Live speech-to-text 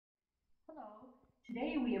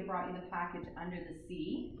Today we have brought you the package Under the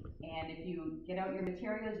Sea, and if you get out your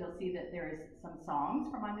materials, you'll see that there's some songs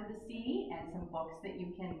from Under the Sea and some books that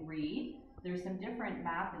you can read. There's some different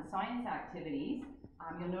math and science activities.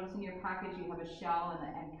 You'll notice in your package you have a shell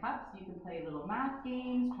and cups. You can play little math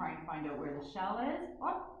games, try and find out where the shell is.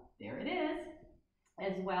 Oh, there it is.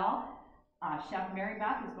 As well, Chef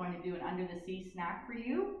Maribeth is going to do an Under the Sea snack for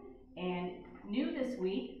you. And new this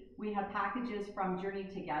week, we have packages from Journey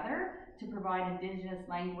Together to provide Indigenous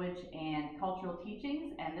language and cultural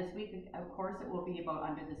teachings. And this week, of course, it will be about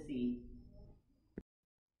Under the Sea.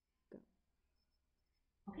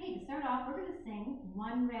 Okay, to start off, we're going to sing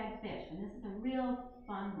One Red Fish, and this is a real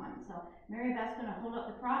fun one. So Maribeth's going to hold up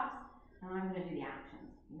the props, and I'm going to do the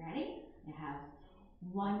actions. You ready? You have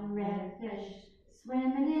one red fish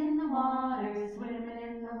swimming in the water, swimming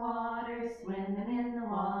in the water, swimming in the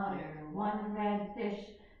water. One red fish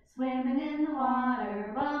swimming in the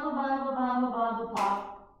water, bubble, bubble, bubble, bubble,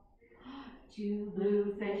 pop. Two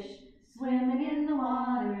blue fish swimming in the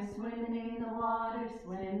water, swimming in the water,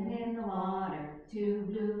 swimming in the water. Two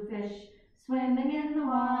blue fish swimming in the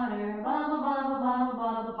water, bubble, bubble, bubble,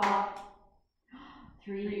 bubble, pop.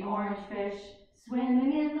 Three orange fish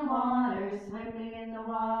swimming in the water, swimming in the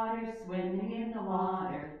water, swimming in the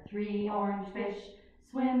water. Three orange fish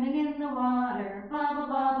swimming in the water, bubble,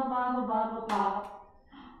 bubble, bubble, bubble, pop.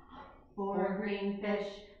 Four green fish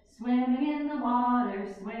swimming in the water,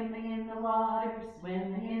 swimming in the water,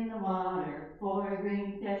 swimming in the water. Four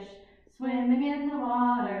green fish swimming in the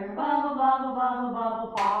water, bubble, bubble, bubble,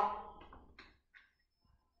 bubble, pop.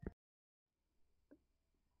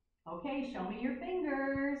 Okay, show me your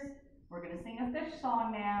fingers. We're going to sing a fish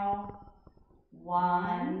song now.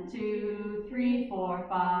 1, 2, 3, 4,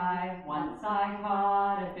 5. Once I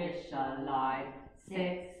caught a fish alive.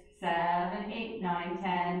 6, 7, 8, 9,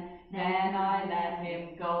 10. Then I let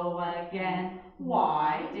him go again.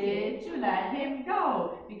 Why did you let him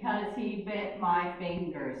go? Because he bit my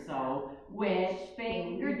finger so. Which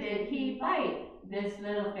finger did he bite? This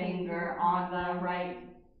little finger on the right.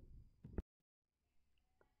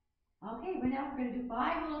 Okay, now we're going to do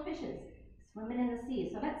 5 little fishes swimming in the sea.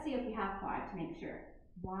 So let's see if we have 5 to make sure.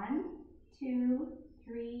 1, 2,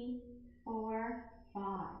 3, 4, 5.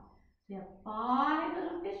 So we have 5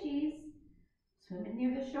 little fishies swimming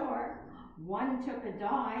near the shore. One took a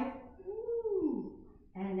dive. Ooh.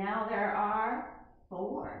 And now there are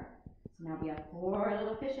 4. So now we have 4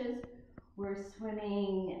 little fishes. We're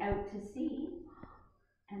swimming out to sea.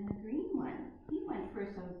 And the green one, he went for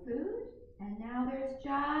some food. And now there's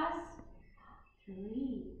just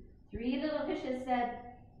 3. 3 little fishes said,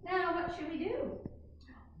 now what should we do?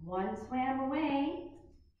 One swam away.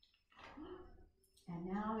 And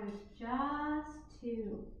now there's just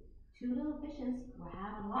 2. 2 little fishes were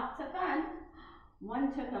having lots of fun.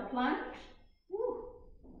 One took a plunge. Woo.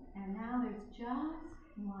 And now there's just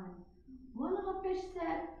 1. One little fish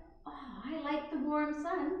said, oh, I like the warm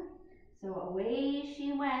sun. So away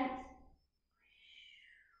she went.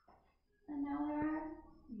 And now there are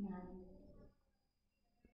none.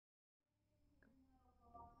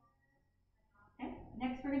 Okay,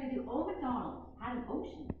 next we're going to do Old MacDonald had an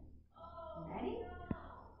ocean. Ready?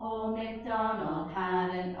 Old MacDonald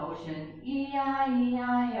had an ocean,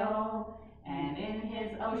 E-I-E-I-O. And in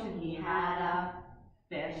his ocean he had a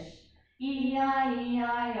fish,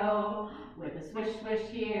 E-I-E-I-O. With a swish, swish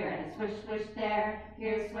here and a swish, swish there.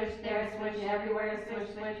 Here, swish, there, swish, everywhere, swish,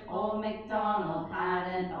 swish. Old MacDonald had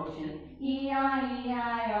an ocean,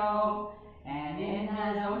 E-I-E-I-O. And in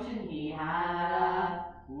his ocean he had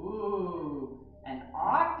an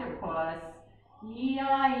octopus,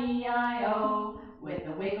 E-I-E-I-O. With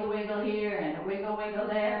a wiggle, wiggle here and a wiggle, wiggle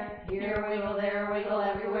there. Here, wiggle, there, wiggle,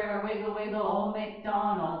 everywhere, wiggle, wiggle. Old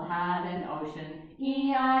MacDonald had an ocean,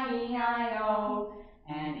 E-I-E-I-O.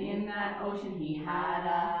 And in that ocean he had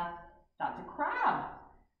that's a crab,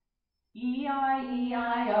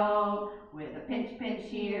 E-I-E-I-O. With a pinch, pinch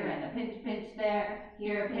here and a pinch, pinch there.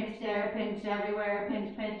 Here, pinch, there, pinch, everywhere,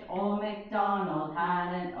 pinch, pinch. Old MacDonald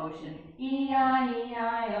had an ocean,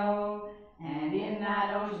 E-I-E-I-O. And in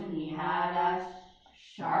that ocean he had a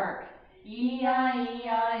shark,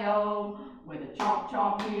 E-I-E-I-O. With a chomp,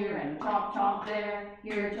 chomp here and a chomp, chomp there.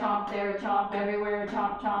 Here, chomp, there, chomp, everywhere,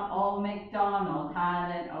 chomp, chomp. Old MacDonald had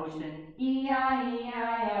an ocean,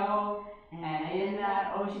 E-I-E-I-O. And in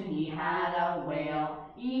that ocean he had a whale,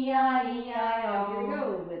 E-I-E-I-O. Here we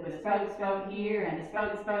go. With a spout, spout here and a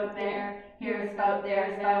spout, spout there. Here a spout,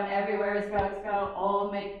 there a spout, everywhere a spout, spout.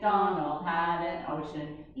 Old MacDonald had an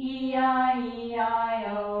ocean, E-I-E-I-O.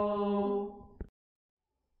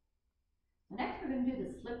 Next we're going to do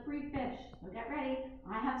the slippery fish. So get ready.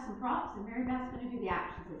 I have some props and Maribeth's going to do the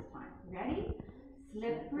actions this time. Ready?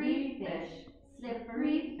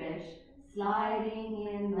 slippery fish, sliding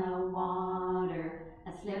in the water.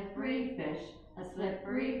 A slippery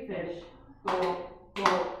fish, go,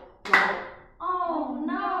 go, go. Oh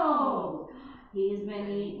no! He's been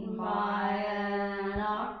eaten by an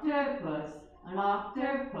octopus,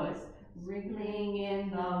 wriggling in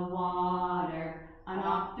the water. An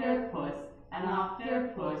octopus,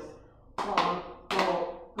 go,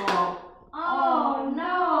 go, go. Oh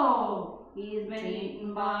no! He's been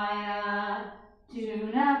eaten by a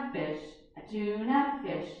tuna fish,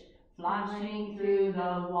 flashing through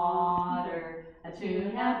the water. A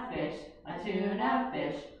tuna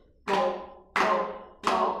fish, go, go,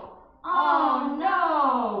 go. Oh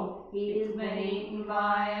no! He's been eaten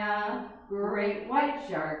by a great white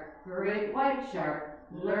shark,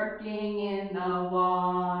 lurking in the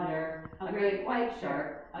water.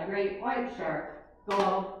 A great white shark,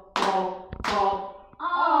 go, go, go.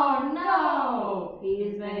 Oh no!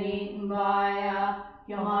 He's been eaten by a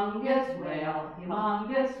humongous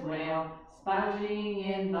whale, splashing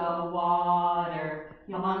in the water.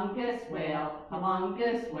 Humongous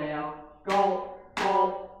whale, go,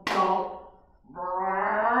 go,